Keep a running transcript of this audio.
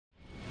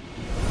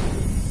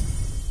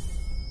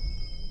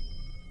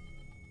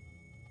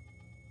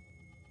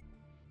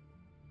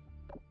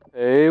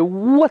Hey,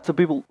 what's up,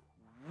 people?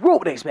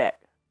 Robot's back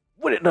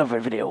with another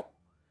video.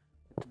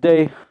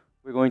 Today,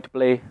 we're going to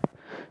play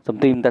some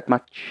Team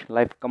Deathmatch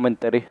live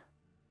commentary.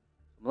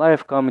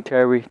 Live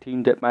commentary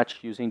Team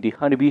Deathmatch using the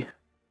Honeybee,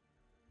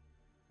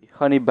 the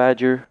Honey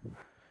Badger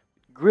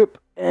grip,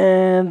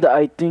 and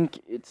I think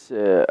it's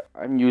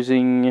I'm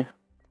using.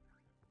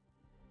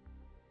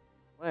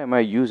 What am I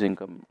using?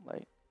 What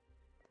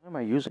am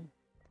I using?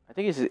 I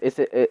think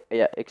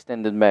yeah,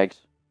 extended mags,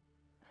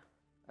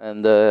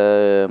 and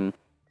the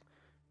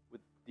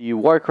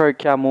Warcry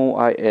camo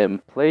I am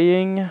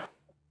playing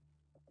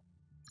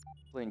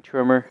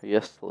Tremor.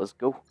 Yes, let's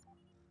go.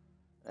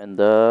 And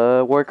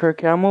Warcry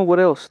camo, what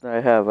else do I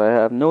have? I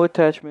have no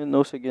attachment,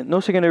 no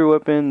secondary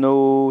weapon,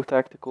 no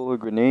tactical or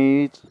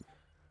grenades.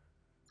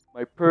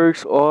 My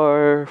perks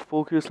are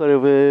focus light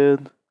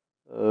event,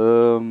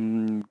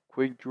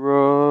 quick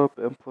drop,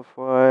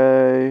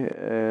 amplify,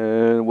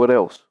 and what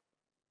else?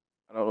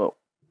 I don't know.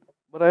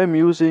 But I'm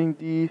using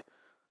the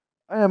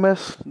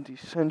IMS, the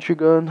sentry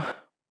gun,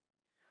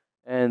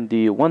 and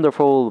the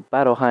wonderful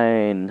Battle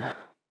Hind.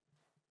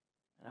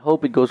 I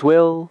hope it goes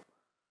well.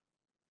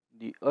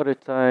 The other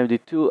time,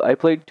 I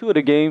played two of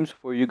the games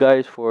for you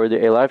guys for the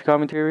live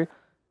commentary,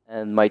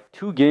 and my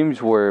two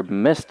games were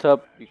messed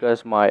up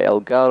because my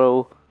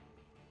Elgato,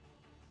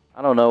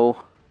 I don't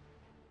know,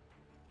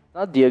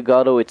 not the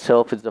Elgato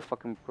itself, it's the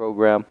fucking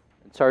program.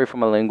 And sorry for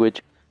my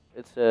language.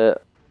 It's the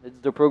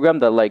program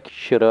that like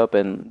shut up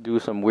and do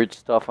some weird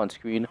stuff on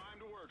screen,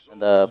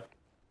 and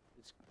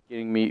it's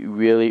getting me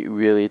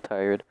really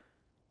tired.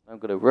 I'm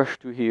gonna rush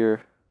through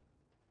here.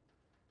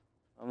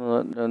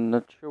 I'm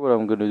not sure what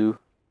I'm gonna do.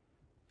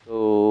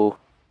 So,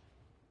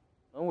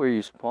 I don't know where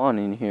you spawn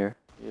in here.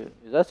 Yeah,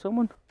 is that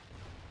someone?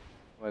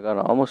 Oh my god,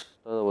 I almost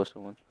thought that was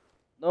someone.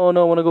 No,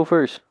 I wanna go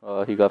first.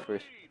 He got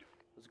first.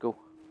 Let's go.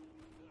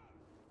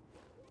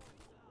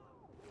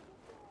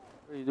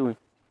 What are you doing?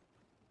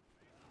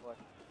 What?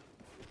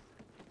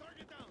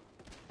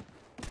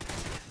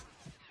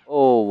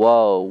 Oh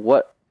wow,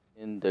 what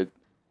in the...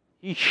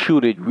 He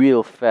shoot it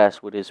real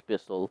fast with his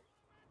pistol.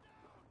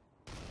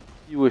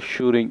 He was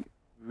shooting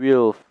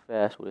real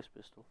fast with his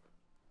pistol.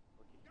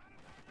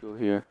 Go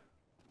here.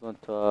 Go on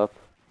top.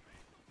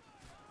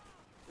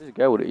 This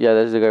guy with it. Yeah,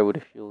 that's the guy with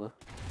the shield.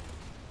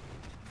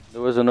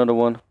 There was another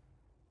one.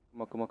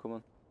 Come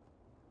on.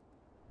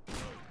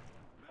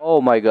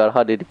 Oh my god,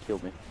 how did he kill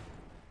me?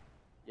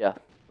 Yeah,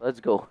 let's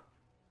go.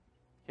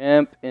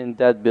 Camp in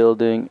that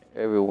building,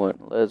 everyone.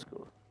 Let's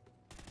go.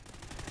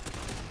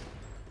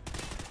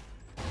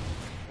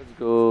 Let's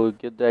go,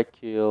 get that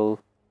kill.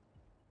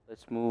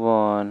 Let's move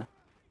on.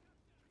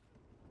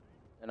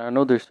 And I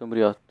know there's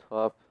somebody up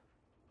top.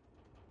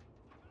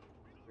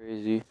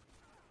 Crazy.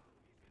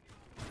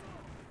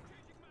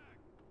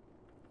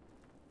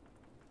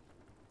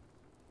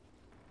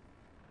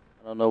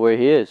 I don't know where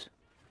he is.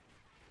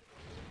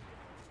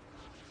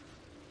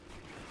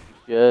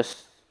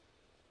 Just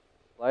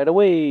slide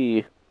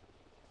away.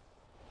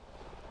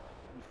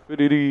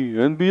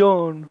 Infinity and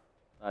beyond.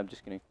 I'm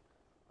just kidding.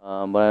 But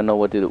I don't know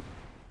what to do.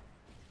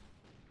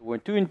 We're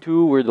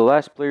 2-2. We're the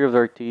last player of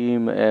our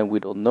team, and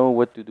we don't know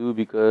what to do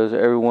because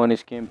everyone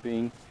is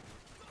camping.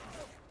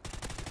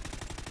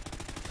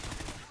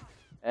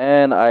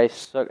 And I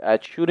suck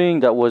at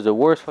shooting. That was the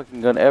worst fucking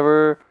gun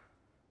ever.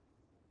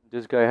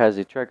 This guy has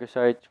a tracker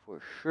sight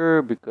for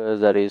sure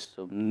because that is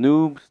some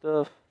noob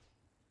stuff.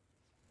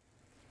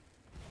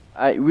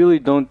 I really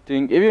don't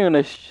think, if you're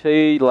gonna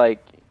say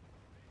like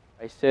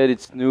I said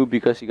it's noob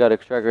because he got a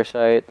tracker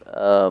sight,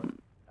 I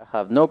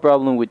have no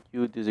problem with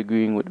you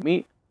disagreeing with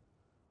me.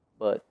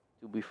 But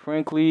to be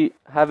frankly,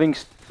 having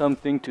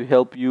something to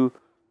help you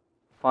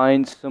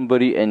find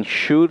somebody and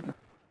shoot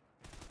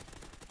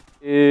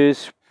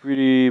is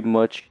pretty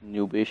much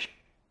noobish.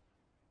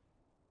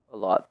 A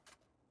lot.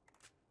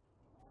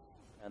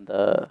 And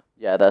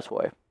yeah, that's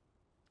why.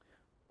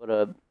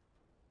 But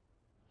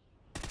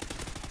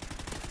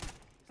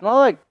it's not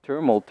like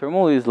thermal.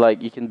 Thermal is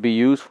like it can be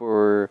used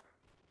for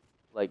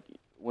like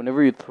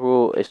whenever you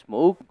throw a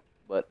smoke,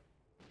 but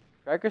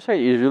tracker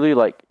sight is really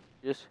like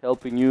just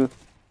helping you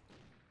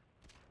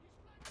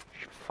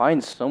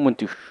find someone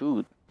to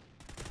shoot.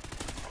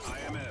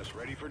 IMS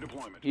ready for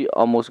deployment. He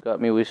almost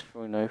got me with a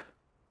throwing knife.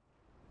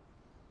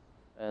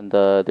 And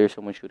there's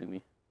someone shooting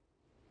me.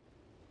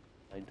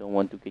 I don't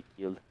want to get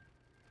killed.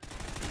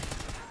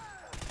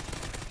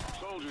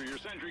 Soldier, your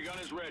sentry gun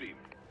is ready.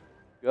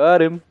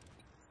 Got him.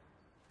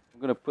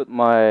 I'm gonna put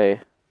my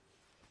up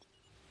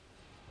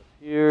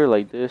here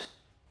like this.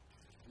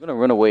 I'm gonna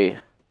run away.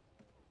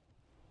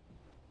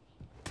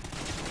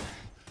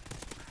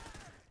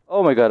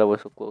 Oh my god, I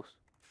was so close.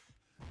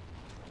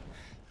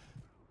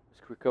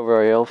 Let's recover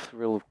our health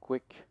real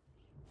quick.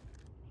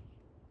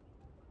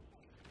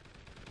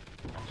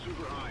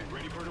 Super high,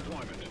 ready for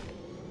deployment.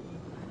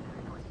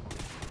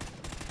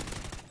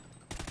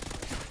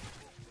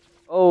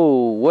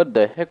 Oh, what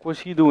the heck was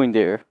he doing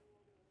there?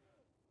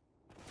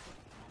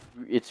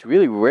 It's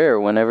really rare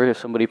whenever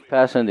somebody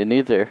passes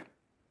underneath there.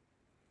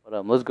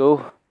 But let's go.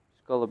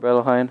 Let's call the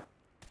Battle Hind.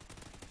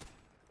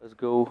 Let's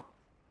go.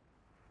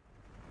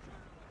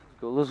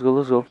 let's go,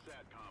 let's go.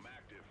 SATCOM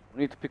active.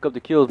 We need to pick up the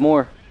kills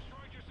more. They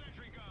destroyed your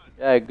sentry gun.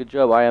 Yeah, good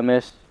job,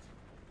 IMS.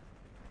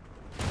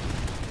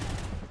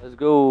 Let's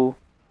go.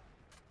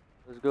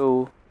 Let's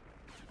go.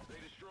 They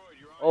destroyed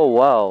your Oh,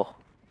 wow.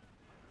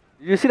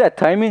 Did you see that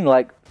timing?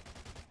 Like,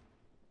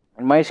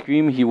 on my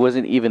screen, he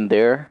wasn't even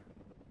there.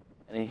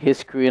 And in his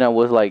screen, I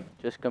was like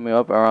just coming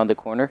up around the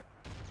corner.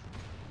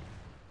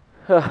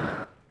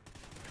 Let's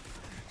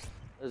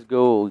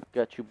go.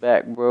 Got you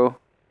back, bro.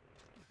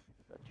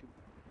 Got you.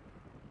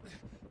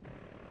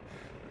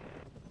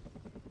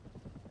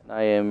 And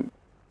I am.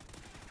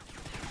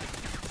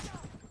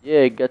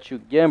 Yeah, got you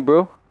again,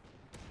 bro.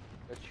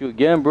 Got you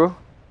again, bro.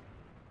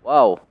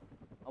 Wow.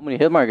 How many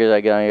hit markers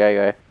I get on that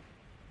guy?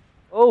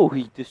 Oh,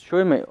 he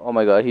destroyed my. Oh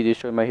my god, he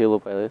destroyed my Halo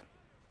pilot.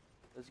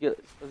 Let's get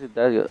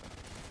that.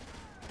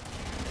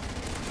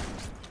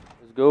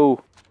 Let's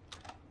go.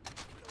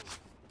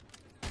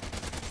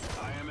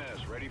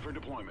 IMS ready for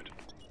deployment.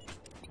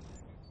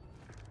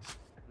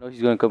 No,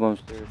 he's gonna come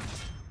upstairs.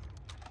 What's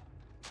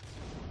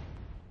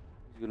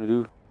he gonna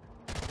do?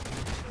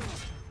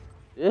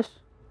 This?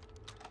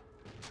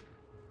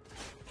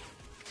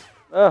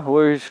 Ah,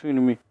 where is he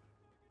shooting me?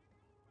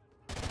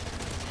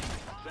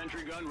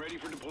 Sentry gun ready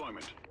for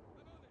deployment.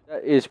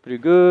 That is pretty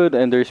good.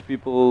 And there's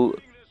people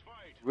Leading this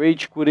fight.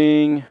 rage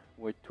quitting.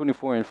 We're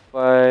 24 and 5.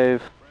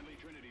 Friendly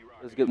Trinity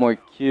rocket. Let's get more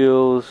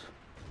kills.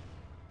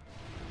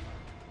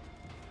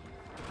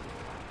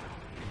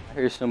 I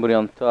hear somebody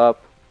on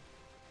top.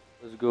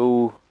 Let's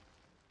go.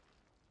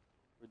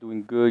 We're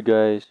doing good,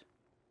 guys.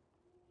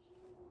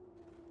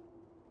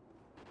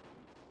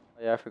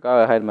 Oh, yeah, I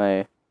forgot I had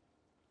my.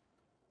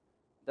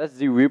 That's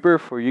the Reaper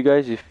for you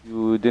guys if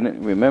you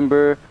didn't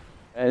remember.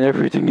 And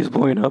everything is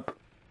blowing up.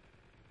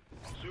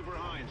 Super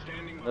Hind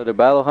standing by. Another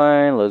battle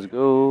hind. Let's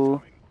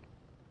go.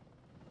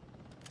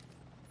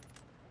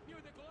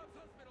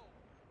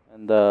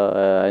 And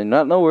I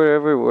not know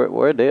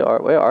where they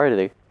are. Where are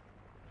they?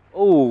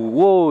 Oh,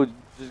 whoa!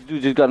 This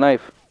dude just got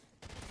knife.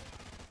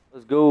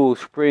 Let's go,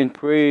 spray and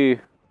pray.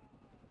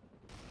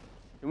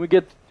 Can we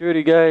get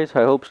 30 guys?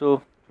 I hope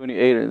so.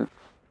 28 and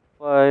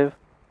 5.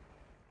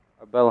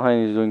 Our battle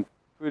hind is doing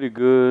pretty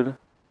good.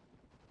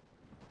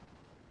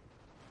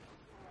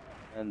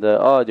 And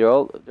oh, they're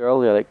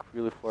all like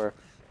really far.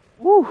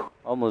 Woo!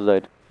 Almost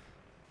died.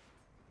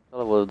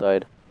 All of us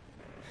died.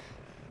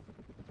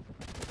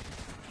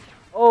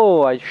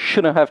 Oh, I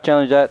shouldn't have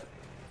challenged that.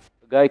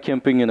 The guy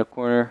camping in the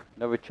corner.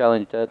 Never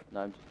challenged that.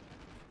 No, I'm just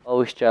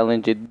always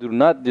challenge. They do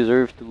not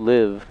deserve to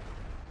live.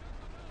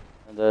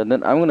 And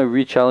then I'm gonna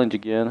re-challenge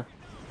again.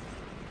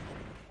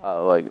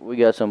 Oh, like we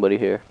got somebody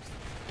here.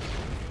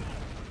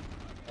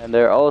 And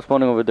they're all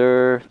spawning over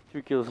there.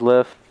 2 kills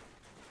left.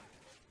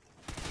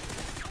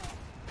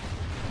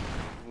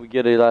 We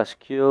get a last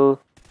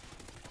kill.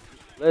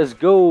 Let's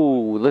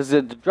go. Let's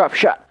do the drop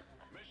shot.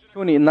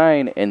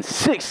 29 and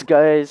 6,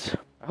 guys.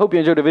 I hope you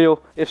enjoyed the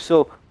video. If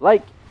so,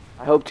 like.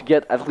 I hope to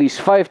get at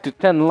least 5 to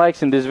 10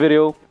 likes in this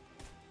video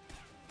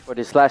for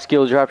this last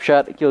kill drop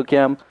shot kill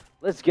cam.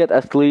 Let's get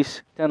at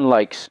least 10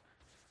 likes.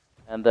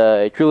 And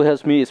it really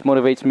helps me. It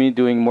motivates me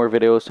doing more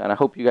videos. And I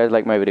hope you guys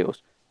like my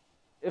videos.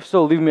 If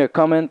so, leave me a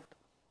comment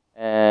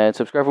and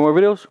subscribe for more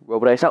videos.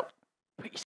 Robot Ice out. Peace.